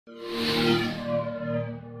In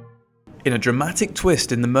a dramatic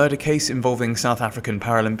twist in the murder case involving South African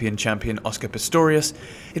paralympian champion Oscar Pistorius,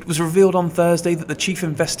 it was revealed on Thursday that the chief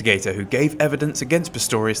investigator who gave evidence against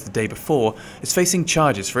Pistorius the day before is facing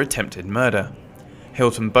charges for attempted murder.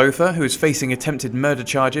 Hilton Botha, who is facing attempted murder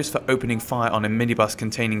charges for opening fire on a minibus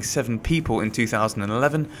containing 7 people in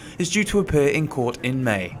 2011, is due to appear in court in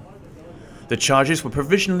May. The charges were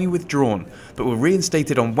provisionally withdrawn, but were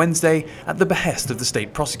reinstated on Wednesday at the behest of the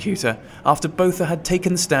state prosecutor, after Botha had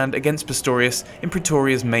taken the stand against Pistorius in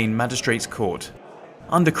Pretoria's main magistrates' court.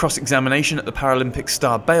 Under cross-examination at the Paralympic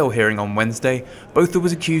star bail hearing on Wednesday, Botha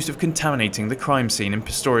was accused of contaminating the crime scene in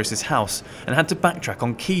Pistorius' house and had to backtrack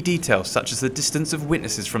on key details such as the distance of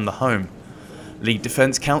witnesses from the home. Lead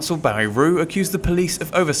defence counsel Barry Rue accused the police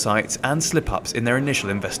of oversights and slip-ups in their initial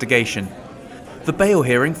investigation. The bail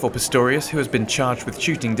hearing for Pistorius, who has been charged with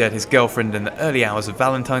shooting dead his girlfriend in the early hours of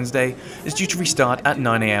Valentine's Day, is due to restart at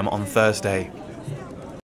 9 AM on Thursday.